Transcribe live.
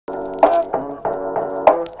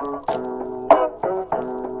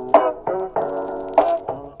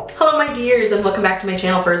dears, and welcome back to my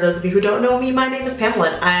channel. For those of you who don't know me, my name is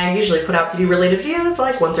Pamela and I usually put out beauty related videos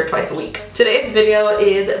like once or twice a week. Today's video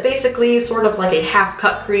is basically sort of like a half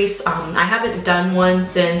cut crease. I haven't done one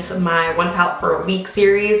since my One Palette for a Week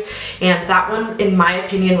series, and that one in my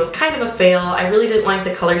opinion was kind of a fail. I really didn't like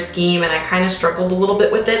the color scheme and I kind of struggled a little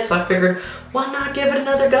bit with it, so I figured why not give it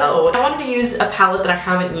another go. I wanted to use a palette that I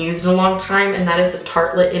haven't used in a long time, and that is the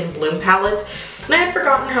Tartellete in Bloom palette. And I had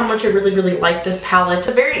forgotten how much I really like this palette. It's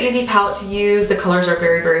a very easy palette to use. The colors are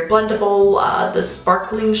very blendable. The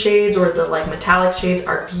sparkling shades or the like metallic shades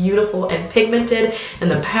are beautiful and pigmented, and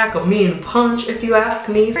the pack a mean punch if you ask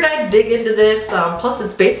me. So I dig into this. Plus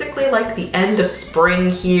it's basically like the end of spring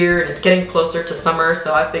here and it's getting closer to summer,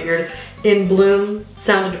 so I figured In Bloom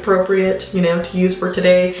sounded appropriate, you know, to use for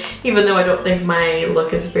today. Even though I don't think my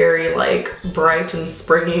look is very like bright and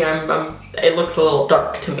springy, it looks a little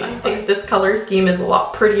dark to me. I think this color scheme is a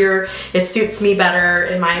lot prettier. It suits me better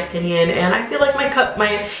in my opinion, and I feel like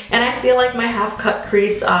my half cut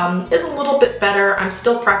crease is a little bit better. I'm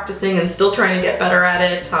still practicing and still trying to get better at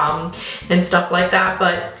it and stuff like that,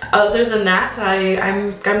 but other than that,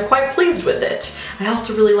 I'm quite pleased with it. I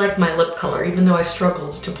also really like my lip color, even though I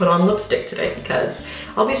struggled to put on lipstick today, because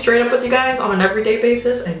I'll be straight up with you guys, on an everyday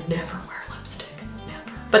basis, I never wear lipstick,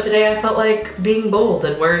 never. But today I felt like being bold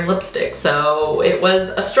and wearing lipstick, so it was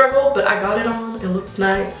a struggle, but I got it on. It looks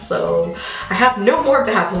nice, so I have no more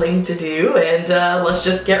babbling to do, and let's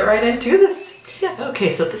just get right into this. Yes. Okay,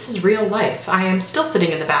 so this is real life. I am still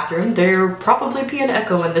sitting in the bathroom. There'll probably be an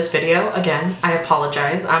echo in this video. Again, I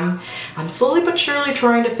apologize. I'm slowly but surely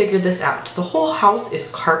trying to figure this out. The whole house is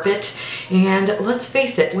carpet, and let's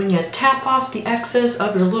face it, when you tap off the excess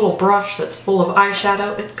of your little brush that's full of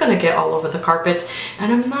eyeshadow, it's gonna get all over the carpet,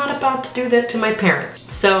 and I'm not about to do that to my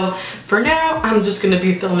parents. So for now, I'm just gonna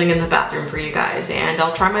be filming in the bathroom for you guys, and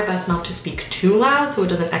I'll try my best not to speak too loud so it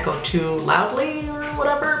doesn't echo too loudly or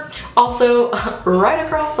whatever. Also, right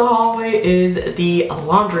across the hallway is the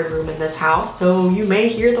laundry room in this house, so you may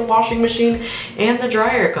hear the washing machine and the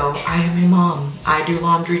dryer go. I am a mom. I do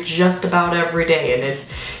laundry just about every day, and if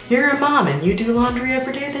you're a mom and you do laundry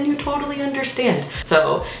every day, then you totally understand.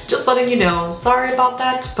 So just letting you know, sorry about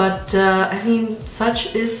that, but I mean,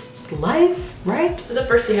 such is life, right? So the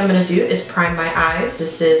first thing I'm gonna do is prime my eyes.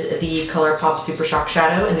 This is the ColourPop Super Shock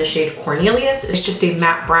Shadow in the shade Cornelius. It's just a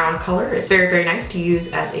matte brown color. It's very nice to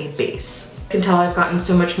use as a base. You can tell I've gotten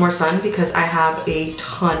so much more sun because I have a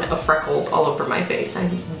ton of freckles all over my face. I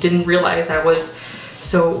didn't realize I was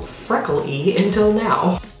so freckle-y until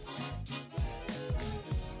now.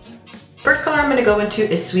 First color I'm going to go into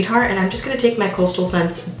is Sweetheart, and I'm just going to take my Coastal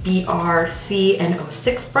Scents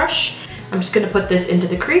BRC&06 brush. I'm just going to put this into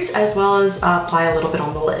the crease as well as apply a little bit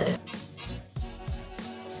on the lid.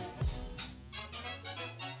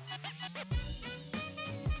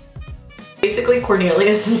 Basically,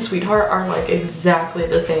 Cornelius and Sweetheart are like exactly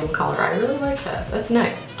the same color. I really like that. That's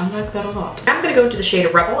nice. I like that a lot. I'm going to go into the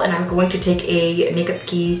shade Rebel, and I'm going to take a Makeup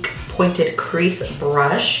Geek pointed crease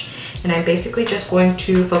brush. And I'm basically just going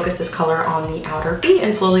to focus this color on the outer V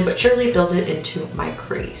and slowly but surely build it into my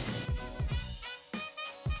crease.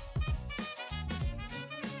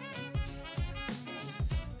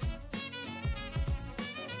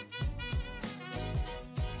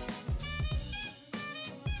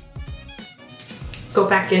 Go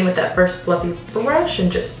back in with that first fluffy brush and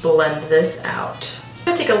just blend this out. I'm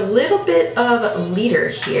gonna take a little bit of leader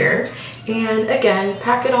here, and again,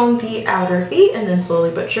 pack it on the outer V and then slowly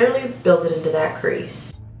but surely build it into that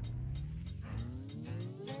crease.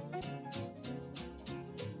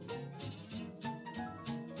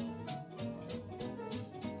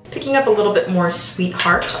 Picking up a little bit more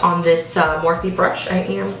Sweetheart on this Morphe brush, I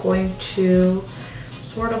am going to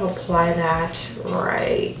sort of apply that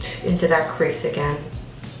right into that crease again,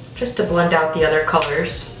 just to blend out the other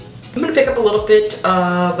colors. I'm going to pick up a little bit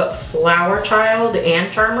of Flower Child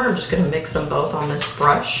and Charmer. I'm just going to mix them both on this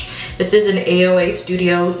brush. This is an AOA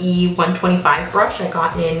Studio E125 brush I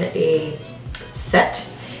got in a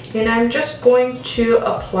set, and I'm just going to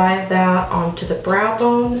apply that onto the brow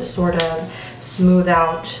bone, sort of smooth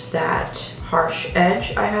out that harsh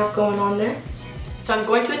edge I have going on there. So I'm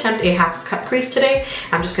going to attempt a half cut crease today.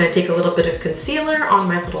 I'm just going to take a little bit of concealer on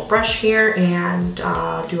my little brush here and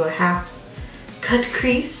do a half cut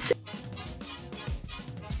crease.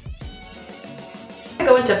 I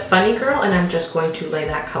go into Funny Girl, and I'm just going to lay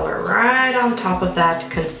that color right on top of that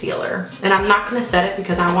concealer. And I'm not going to set it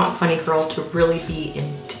because I want Funny Girl to really be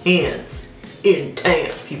intense, you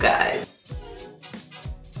guys.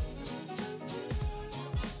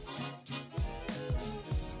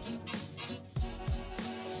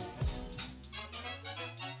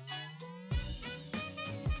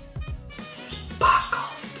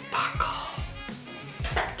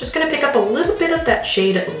 just gonna pick up a little bit of that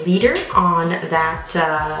shade Leader on that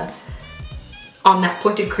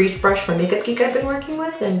pointed crease brush from Makeup Geek I've been working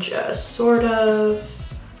with, and just sort of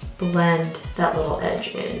blend that little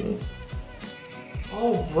edge in.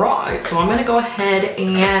 All right, so I'm gonna go ahead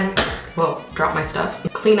and, whoa, drop my stuff.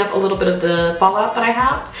 Clean up a little bit of the fallout that I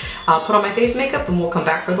have. I'll put on my face makeup and we'll come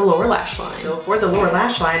back for the lower lash line. So for the lower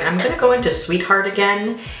lash line, I'm gonna go into Sweetheart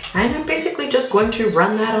again, and I'm basically just going to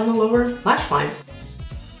run that on the lower lash line.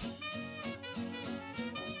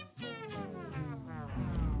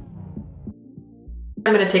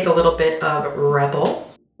 I'm gonna take a little bit of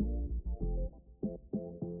Rebel.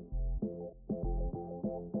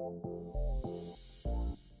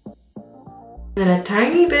 Then a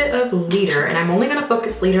tiny bit of Leader, and I'm only gonna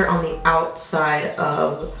focus Leader on the outside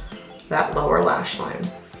of that lower lash line.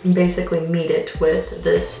 And basically meet it with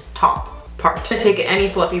this top part. I'm gonna take any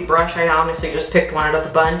fluffy brush. I honestly just picked one out of the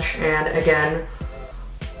bunch, and again,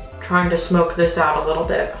 trying to smoke this out a little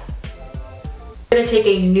bit. I'm gonna take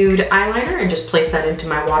a nude eyeliner and just place that into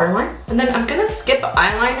my waterline. And then I'm gonna skip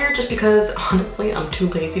eyeliner just because honestly I'm too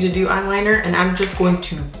lazy to do eyeliner, and I'm just going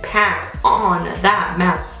to pack on that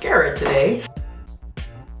mascara today.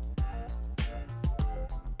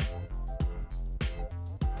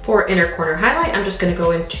 For inner corner highlight, I'm just gonna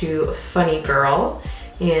go into Funny Girl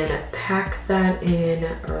and pack that in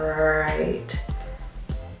right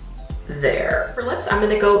there. For lips, I'm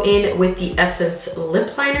gonna go in with the Essence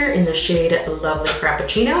lip liner in the shade Lovely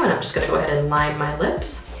Frappuccino, and I'm just gonna go ahead and line my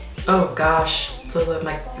lips. Oh gosh,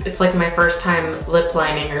 it's like my first time lip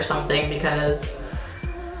lining or something, because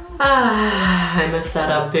I messed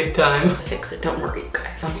that up big time. Fix it, don't worry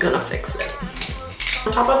guys, I'm gonna fix it.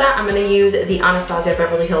 On top of that, I'm gonna use the Anastasia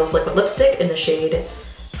Beverly Hills liquid lipstick in the shade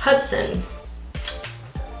Hudson.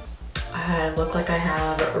 I look like I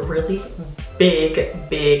have really big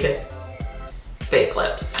fake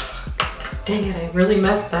lips. Dang it, I really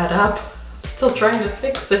messed that up. I'm still trying to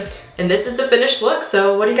fix it. And this is the finished look,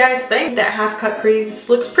 so what do you guys think? That half cut crease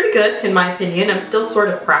looks pretty good in my opinion. I'm still sort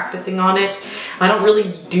of practicing on it. I don't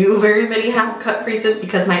really do very many half cut creases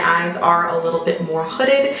because my eyes are a little bit more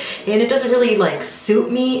hooded, and it doesn't really like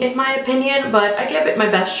suit me in my opinion, but I gave it my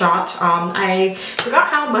best shot. I forgot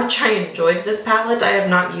how much I enjoyed this palette. I have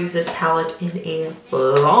not used this palette in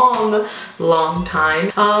a long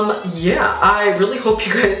time. Yeah, I really hope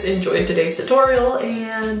you guys enjoyed today's tutorial,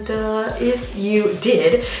 and if you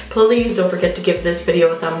did, please don't forget to give this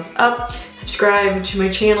video a thumbs up, subscribe to my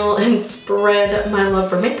channel, and spread my love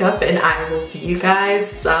for makeup, and I will see you guys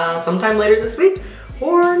sometime later this week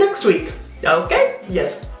or next week. Okay?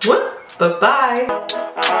 Yes. What? Bye-bye.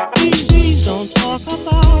 Please don't talk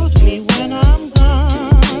about me when I'm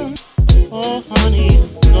gone. Oh honey,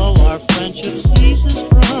 though our friendship ceases.